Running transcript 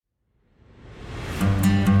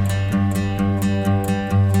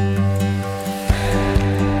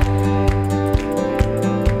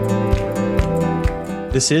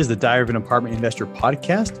This is the Diary of an Apartment Investor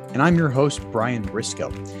podcast, and I'm your host, Brian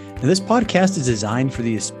Briscoe. Now, this podcast is designed for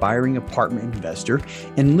the aspiring apartment investor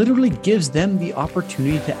and literally gives them the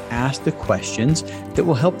opportunity to ask the questions that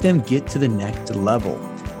will help them get to the next level.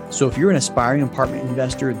 So if you're an aspiring apartment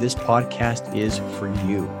investor, this podcast is for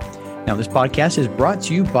you. Now, this podcast is brought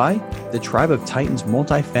to you by the Tribe of Titans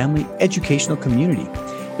multifamily educational community.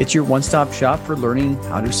 It's your one-stop shop for learning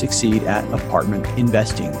how to succeed at apartment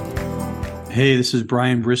investing. Hey, this is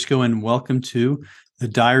Brian Briscoe, and welcome to the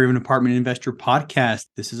Diary of an Apartment Investor podcast.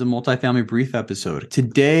 This is a multifamily brief episode.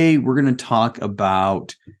 Today, we're going to talk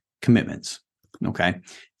about commitments, okay,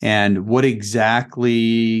 and what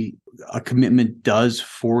exactly a commitment does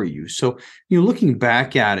for you. So, looking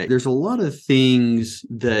back at it, there's a lot of things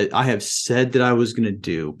that I have said that I was going to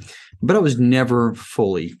do, but I was never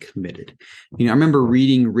fully committed. I remember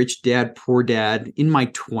reading Rich Dad, Poor Dad in my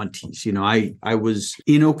 20s. I was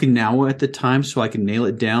in Okinawa at the time, so I can nail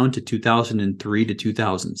it down to 2003 to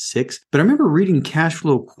 2006. But I remember reading Cash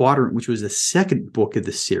Flow Quadrant, which was the second book of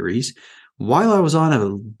the series, while I was on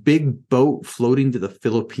a big boat floating to the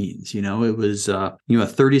Philippines. It was a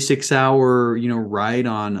 36-hour ride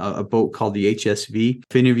on a boat called the HSV.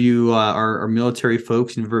 If any of you are military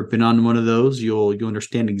folks and have ever been on one of those, you'll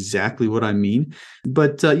understand exactly what I mean.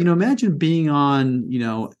 But imagine being on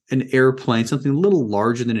an airplane, something a little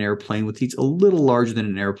larger than an airplane with seats a little larger than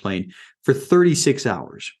an airplane, for 36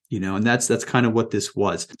 hours, and that's kind of what this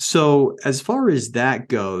was. So as far as that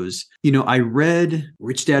goes, I read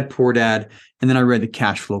Rich Dad, Poor Dad, and then I read the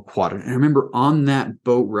Cash Flow Quadrant. And I remember on that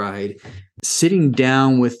boat ride, sitting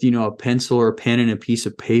down with, a pencil or a pen and a piece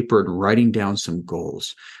of paper and writing down some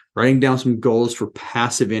goals for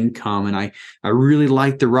passive income. And I really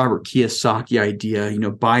liked the Robert Kiyosaki idea,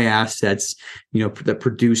 buy assets, that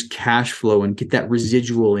produce cash flow and get that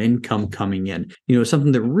residual income coming in,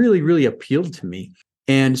 something that really, really appealed to me.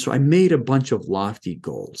 And so I made a bunch of lofty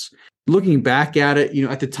goals. Looking back at it,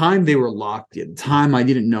 at the time they were lofty. At the time, I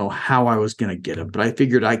didn't know how I was going to get them, but I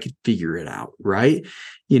figured I could figure it out, right?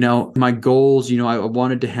 My goals, I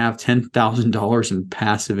wanted to have $10,000 in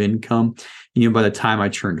passive income, by the time I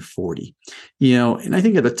turned 40, and I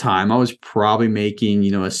think at the time I was probably making,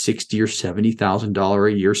 a $60,000 or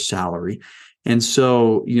 $70,000 a year salary. And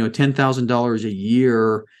so, $10,000 a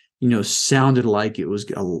year, sounded like it was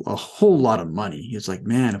a whole lot of money. It's like,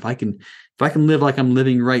 man, if I can live like I'm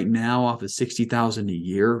living right now off of $60,000 a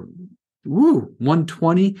year, woo,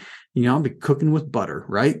 120, I'll be cooking with butter,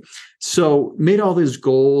 right? So made all these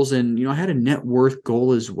goals, and, I had a net worth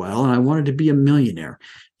goal as well. And I wanted to be a millionaire,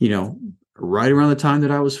 right around the time that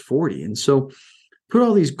I was 40. And so put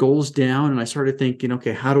all these goals down, and I started thinking,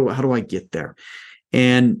 okay, how do I get there?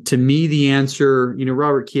 And to me, the answer,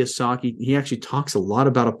 Robert Kiyosaki, he actually talks a lot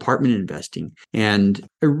about apartment investing. And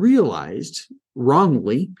I realized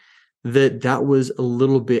wrongly that was a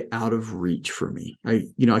little bit out of reach for me. I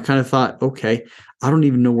kind of thought, okay, I don't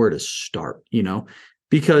even know where to start,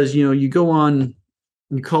 because, you go on,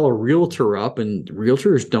 you call a realtor up, and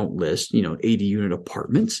realtors don't list, 80 unit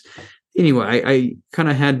apartments. Anyway, I kind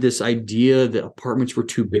of had this idea that apartments were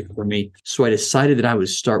too big for me. So I decided that I would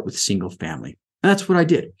start with single family. And that's what I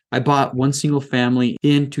did. I bought one single family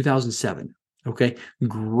in 2007. Okay.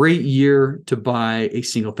 Great year to buy a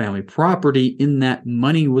single family property, in that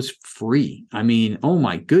money was free. I mean, oh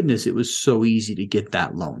my goodness, it was so easy to get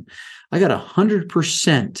that loan. I got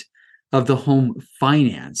 100% of the home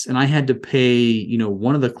finance, and I had to pay,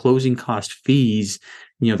 one of the closing cost fees,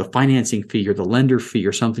 the financing fee or the lender fee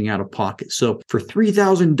or something out of pocket. So for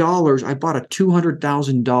 $3,000, I bought a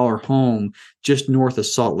 $200,000 home just north of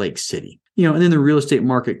Salt Lake City. And then the real estate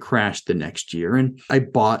market crashed the next year, and I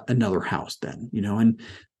bought another house then, and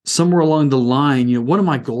somewhere along the line, one of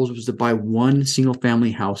my goals was to buy one single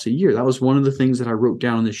family house a year. That was one of the things that I wrote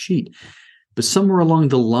down on the sheet. But somewhere along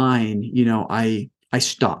the line, I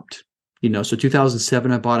stopped, so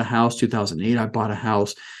 2007, I bought a house. 2008, I bought a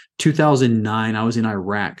house. 2009, I was in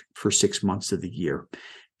Iraq for 6 months of the year.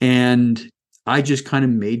 And I just kind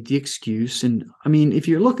of made the excuse. And I mean, if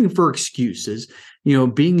you're looking for excuses,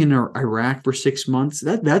 being in Iraq for 6 months,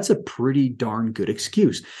 that's a pretty darn good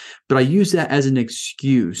excuse. But I use that as an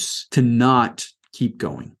excuse to not keep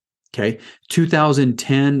going. Okay.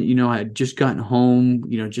 2010, I had just gotten home,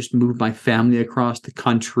 just moved my family across the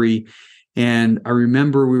country. And I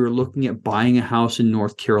remember we were looking at buying a house in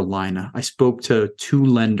North Carolina. I spoke to two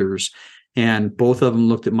lenders, and both of them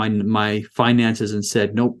looked at my finances and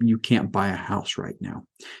said, nope, you can't buy a house right now.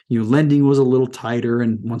 Lending was a little tighter.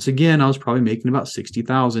 And once again, I was probably making about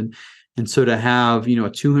 $60,000. And so to have, a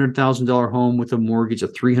 $200,000 home with a mortgage, a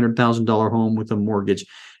 $300,000 home with a mortgage,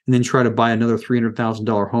 and then try to buy another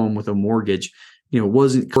 $300,000 home with a mortgage,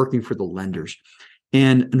 wasn't working for the lenders.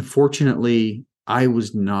 And unfortunately, I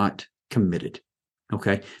was not committed.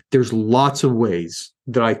 Okay. There's lots of ways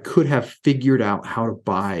that I could have figured out how to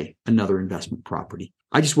buy another investment property.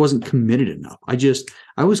 I just wasn't committed enough.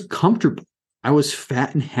 I was comfortable. I was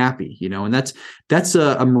fat and happy, and that's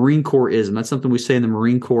a Marine Corps-ism. That's something we say in the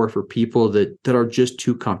Marine Corps for people that are just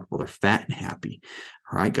too comfortable. They're fat and happy.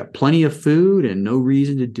 All right. Got plenty of food and no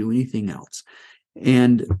reason to do anything else.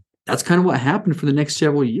 And that's kind of what happened for the next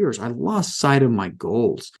several years. I lost sight of my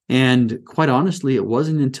goals. And quite honestly, it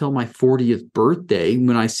wasn't until my 40th birthday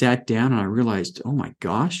when I sat down and I realized, oh my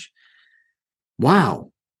gosh,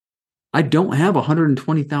 wow, I don't have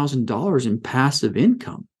 $120,000 in passive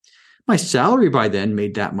income. My salary by then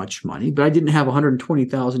made that much money, but I didn't have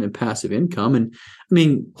 $120,000 in passive income. And I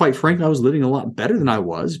mean, quite frankly, I was living a lot better than I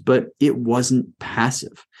was, but it wasn't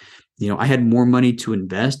passive. I had more money to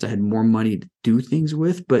invest. I had more money to do things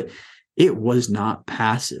with, but it was not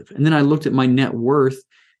passive. And then I looked at my net worth,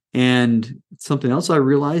 and something else I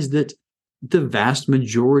realized that the vast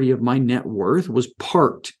majority of my net worth was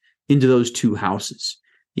parked into those two houses,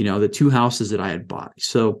 the two houses that I had bought.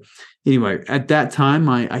 So anyway, at that time,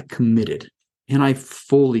 I committed, and I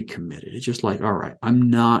fully committed. It's just like, all right, I'm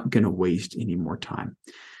not going to waste any more time.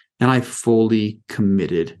 And I fully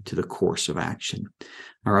committed to the course of action.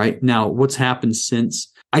 All right. Now, what's happened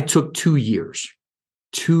since? I took 2 years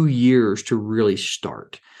to really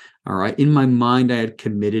start. All right. In my mind, I had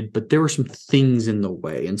committed, but there were some things in the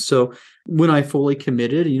way. And so when I fully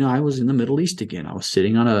committed, I was in the Middle East again. I was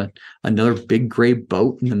sitting on another big gray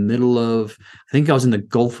boat in the middle of, I think I was in the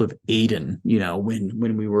Gulf of Aden,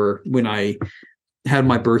 when I had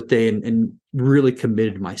my birthday and really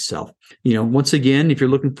committed to myself. Once again, if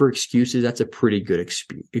you're looking for excuses, that's a pretty good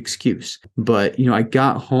excuse. But, I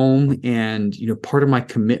got home and, part of my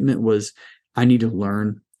commitment was I need to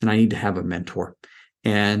learn and I need to have a mentor.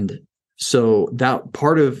 And so that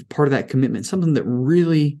part of that commitment, something that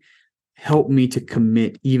really helped me to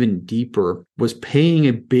commit even deeper, was paying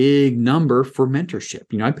a big number for mentorship.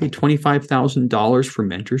 I paid $25,000 for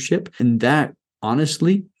mentorship, and that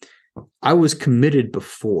honestly, I was committed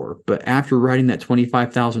before, but after writing that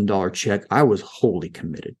 $25,000 check, I was wholly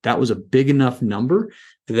committed. That was a big enough number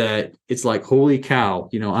that it's like, holy cow,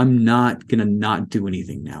 I'm not going to not do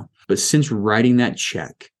anything now. But since writing that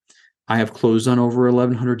check, I have closed on over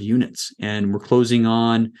 1,100 units, and we're closing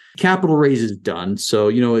on capital raise is done. So,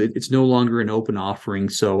 it's no longer an open offering.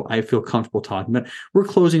 So I feel comfortable talking about it. We're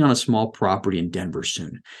closing on a small property in Denver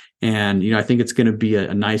soon. And, I think it's going to be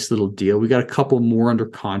a nice little deal. We got a couple more under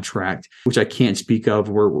contract, which I can't speak of.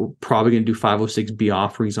 We're probably going to do 506B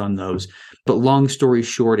offerings on those. But long story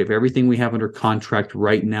short, if everything we have under contract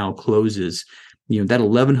right now closes, that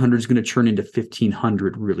 1,100 is going to turn into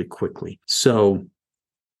 1,500 really quickly. So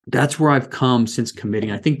that's where I've come since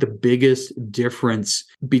committing. I think the biggest difference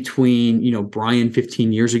between, Brian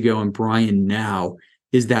 15 years ago and Brian now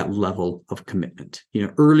is that level of commitment.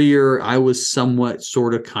 Earlier I was somewhat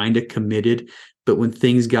sort of kind of committed, but when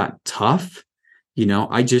things got tough,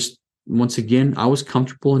 once again, I was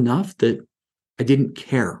comfortable enough that I didn't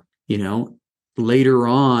care. Later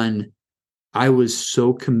on, I was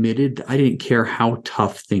so committed that I didn't care how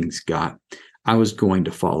tough things got. I was going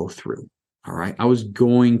to follow through. All right. I was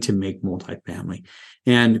going to make multifamily.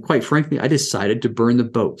 And quite frankly, I decided to burn the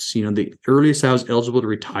boats. The earliest I was eligible to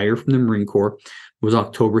retire from the Marine Corps was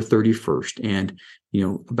October 31st. And,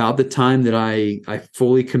 about the time that I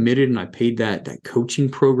fully committed and I paid that coaching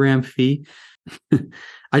program fee,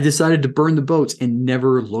 I decided to burn the boats and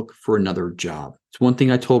never look for another job. It's one thing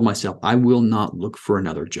I told myself, I will not look for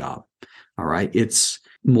another job. All right. It's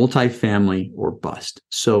multifamily or bust.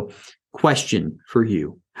 So question for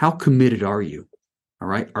you. How committed are you? All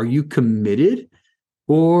right. Are you committed,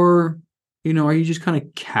 or, are you just kind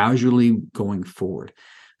of casually going forward?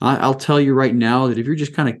 I'll tell you right now that if you're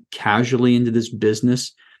just kind of casually into this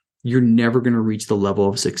business, you're never going to reach the level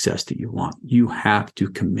of success that you want. You have to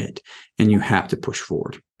commit and you have to push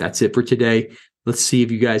forward. That's it for today. Let's see if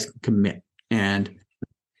you guys can commit and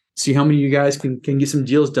see how many of you guys can get some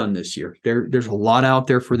deals done this year. There's a lot out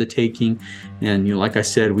there for the taking. And, like I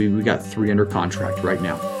said, we got 3 under contract right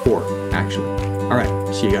now. 4, actually. All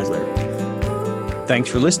right. See you guys later. Thanks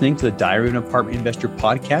for listening to the Diary of an Apartment Investor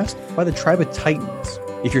podcast by the Tribe of Titans.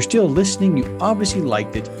 If you're still listening, you obviously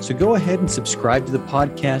liked it. So go ahead and subscribe to the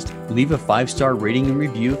podcast, leave a 5-star rating and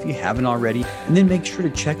review if you haven't already, and then make sure to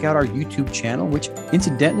check out our YouTube channel, which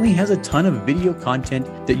incidentally has a ton of video content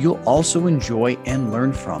that you'll also enjoy and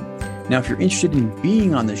learn from. Now, if you're interested in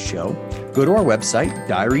being on the show, go to our website,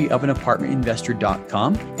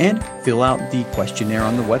 diaryofanApartmentInvestor.com, and fill out the questionnaire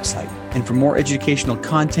on the website. And for more educational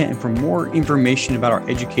content and for more information about our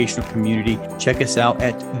educational community, check us out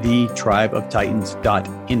at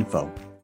thetribeoftitans.info.